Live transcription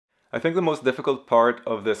I think the most difficult part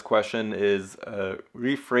of this question is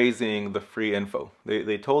rephrasing the free info.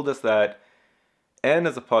 They told us that n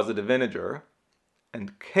is a positive integer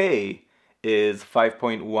and k is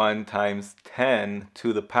 5.1 times 10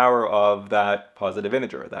 to the power of that positive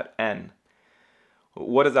integer, that n.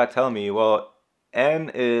 What does that tell me? Well, n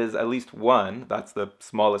is at least 1, that's the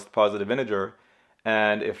smallest positive integer,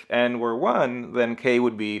 and if n were 1, then k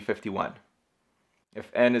would be 51. If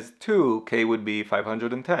n is 2, k would be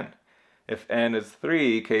 510. If n is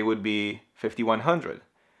 3, k would be 5100,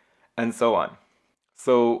 and so on.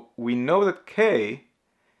 So we know that k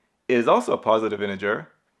is also a positive integer,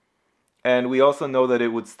 and we also know that it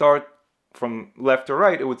would start from left to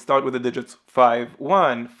right. It would start with the digits 5,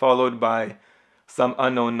 1, followed by some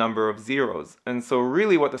unknown number of zeros. And so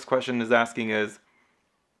really what this question is asking is,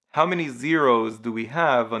 how many zeros do we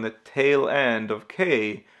have on the tail end of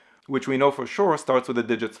k, which we know for sure starts with the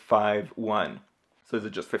digits 5, 1. So is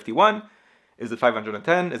it just 51? Is it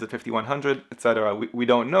 510? Is it 5100? Etc. We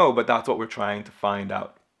don't know, but that's what we're trying to find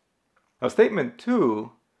out. Now statement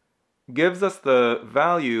 2 gives us the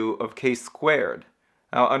value of k squared.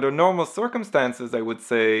 Now under normal circumstances, I would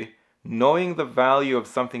say knowing the value of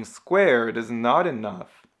something squared is not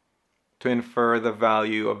enough to infer the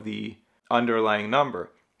value of the underlying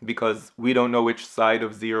number, because we don't know which side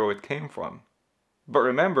of 0 it came from. But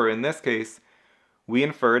remember, in this case, we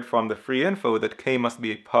inferred from the free info that k must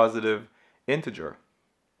be a positive integer.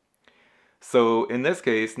 So in this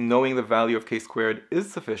case, knowing the value of k squared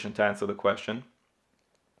is sufficient to answer the question.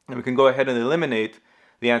 And we can go ahead and eliminate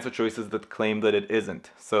the answer choices that claim that it isn't.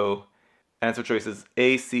 So answer choices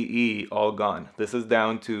A, C, E, all gone. This is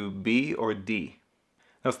down to B or D.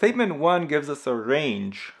 Now statement 1 gives us a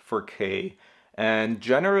range for k, and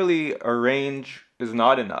generally a range is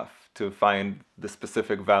not enough to find the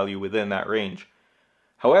specific value within that range.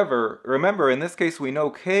 However, remember, in this case we know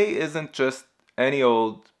k isn't just any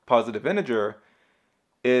old positive integer.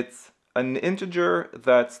 It's an integer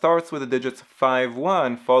that starts with the digits 5,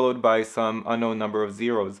 1 followed by some unknown number of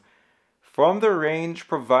zeros. From the range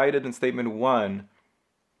provided in statement 1,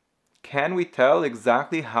 can we tell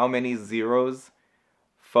exactly how many zeros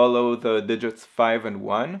follow the digits 5 and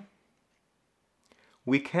 1?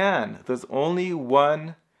 We can. There's only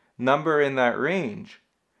one number in that range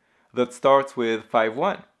that starts with 5,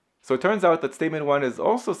 1. So it turns out that statement 1 is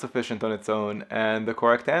also sufficient on its own, and the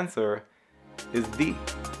correct answer is D.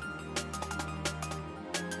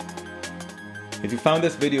 If you found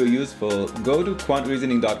this video useful, go to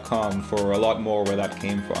quantreasoning.com for a lot more where that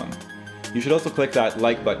came from. You should also click that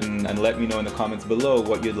like button and let me know in the comments below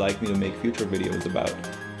what you'd like me to make future videos about.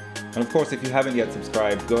 And of course, if you haven't yet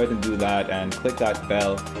subscribed, go ahead and do that and click that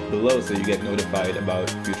bell below so you get notified about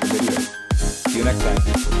future videos. See you next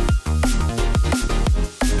time.